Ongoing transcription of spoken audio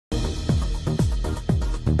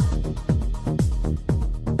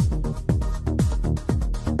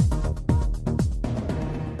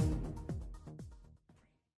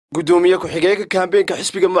gudoomiye ku-xigeenka kaambeenka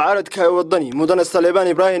xisbiga mucaaradka ee wadani mudane Saleebaan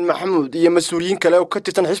Ibraahim Maxamuud iyo mas'uuliyiin kale oo ka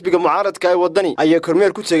tirsan xisbiga mucaaradka ee wadani ayaa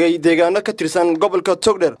kormeer ku tagay deegaano ka tirsan gobolka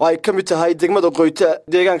Togdheer oo ay ka mid tahay degmada Qoyta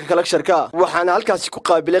deegaanka kala sharka waxaana halkaas ku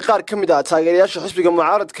qaabilay qaar ka mid ah taageerayaasha xisbiga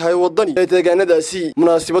mucaaradka ee wadani ee deegaanadaasi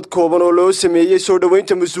munaasabad kooban oo loo sameeyay soo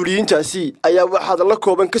dhaweynta mas'uuliyiintaasi ayaa waxaa la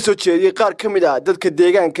kooban ka soo jeediyay qaar ka mid ah dadka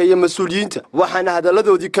deegaanka iyo mas'uuliyiinta waxaana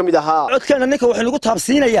hadaladoodii ka mid ahaa codkana ninka waxa lagu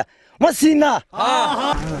taabsiinaya مسينا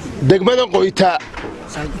degmada Qoyta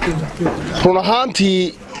run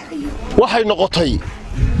ahaantii waxay noqotay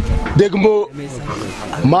degmo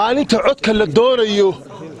maalinta codka la doonayo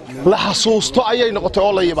la xasuusto ayay noqotay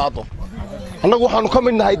oo la yimaado annagu waxaanu ka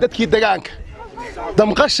mid nahay dadkii deegaanka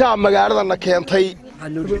damqasha magaaladana keentay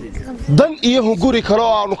dan iyo hunguri kale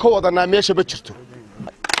oo aanu ka wadanaa meesha ba jirto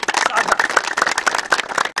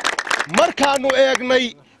markaanu eegnay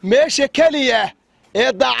meesha kaliya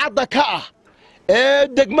ee daacadda ka ah ee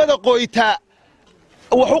degmada Qoyta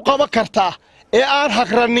wax u qaban karta ee aan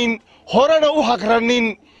hagranin horena u hagranin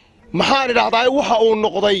maxaan idhaahdaa waxa uu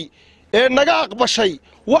noqday ee naga aqbashay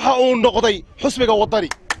waxa uu noqday xisbiga wadani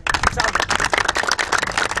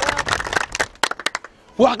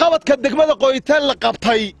wax qabadka degmada Qoyta la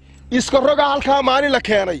qabtay iska roga halka maalin la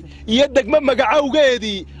keenay iyo degmo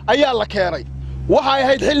magacawgeedii ayaa la keenay waxa ay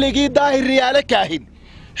ahayd xilligii daahir riyaale kaahin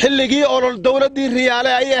xilligii olol dawladii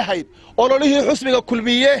riyaale ay ahayd ololihii xisbiga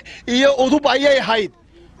kulmiye iyo udub ay ahayd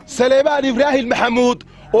Saleebaan Ibraahim Maxamuud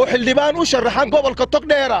oo xildhibaan u sharaxan gobolka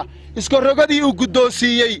Togdheer iska rogadii uu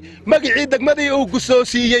gudoosiyay magacii degmadii uu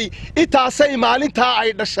gudoosiyay intaasay maalinta ay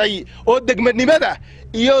dhashay oo degmadnimada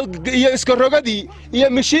iyo iska rogadii iyo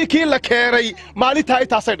mishiikii la keenay maalinta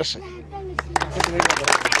intaasay dhashay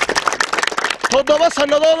 7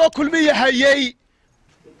 sanadood oo kulmiye hayay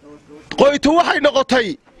Qoyta waxay noqotay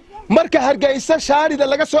marka hargeysa shaarida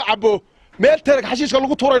laga soo cabo meel tarag xashiishka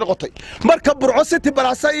lagu tuuray noqotay marka burco city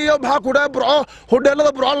balaasa iyo maxaa ku dhaay burco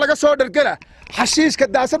hoteelada burco laga soo dhargala xashiishka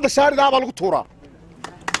daasada shaarida baa lagu tuuraa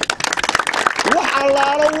wax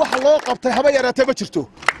allaalo wax loo qabtay haba yaraatay ma jirto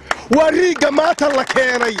wariiga maanta la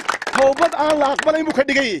keenay toobad aan la aqbalay mu ka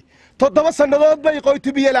dhigay 7 sanadood bay Qoyta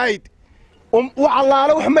biyalayd wax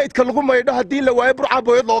allaalo wax meedka lagu maydho hadii la waayo burca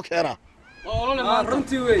booyad loo keenaa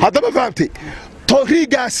هذا ما فهمتي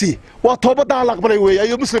طريقاسي وطوبة على قبل ويا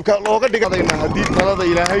أيو مسلم كالوغا ديغادينا هدي تلada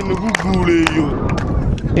ilaahay nagu guuleeyo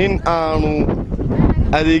in aanu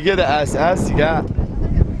adeegyada aasaasiga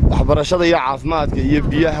waxbarashada iyo caafimaadka iyo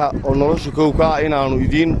biyaha oo nolosha kowka in aanu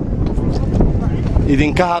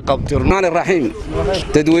idinka qabtirno raxiim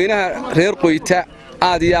dadweynaha reer Qoyta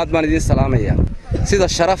aad iyo aad baan idin salaamaya sida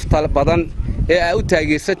sharafta badan ee ay u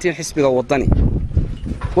taageersantiin xisbiga wadani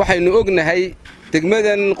waxaynu ognahay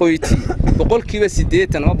degmadan Qoyti boqolkiiba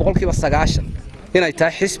 80 ama boqolkiiba 90 inay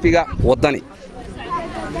tahay xisbiga wadani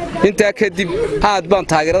inta kadib aad baan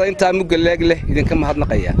taageerada inta mugaleeg leh idinka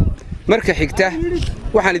mahadnaqaya marka xigta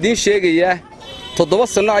waxaan idin sheegayaa 7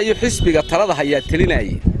 sano ayuu xisbiga talada hayaa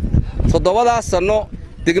talinayay 7 sano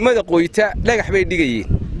degmada Qoyta dhagax bay dhigayeen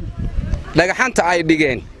dhagaxanta ay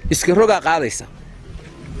dhigeen iska roga qaadaysa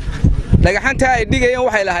dhagaxanta ay dhigayeen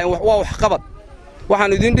waxay lahaayeen wax qabad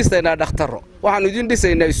waxaan idin dhisaynaa dhakhtarro waxaan idin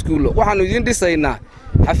dhisaynaa iskuulo waxaan idin dhisaynaa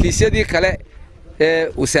xafiisyadii kale ee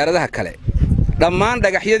wasaaradaha kale dhammaan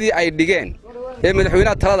dhagaxyadii ay dhigeen ee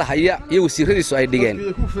madaxweynaha talada haya iyo wasiiradiisu ay dhigeen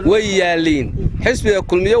way yaaliin xisbiga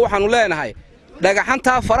kulmiye waxaanu leenahay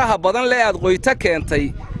dhagaxanta faraha badan lee aad Qoyta keentay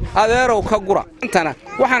adeerow ka gura intana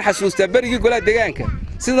waxaan xasuustaa berigii golaha deegaanka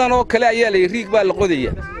sidan oo kale ayaa la riig baa la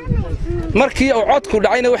qodaya markii uu codku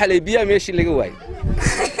dhacayna waxa la biyaa meeshii laga waayay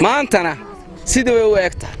maantana sidoo way u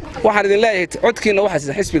eegtaa waxaan idin leeyahay codkiina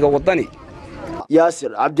waxa xisbiga wadani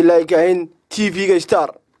yaasir cabdullaahi kaahin TV ga star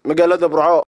magaalada Burco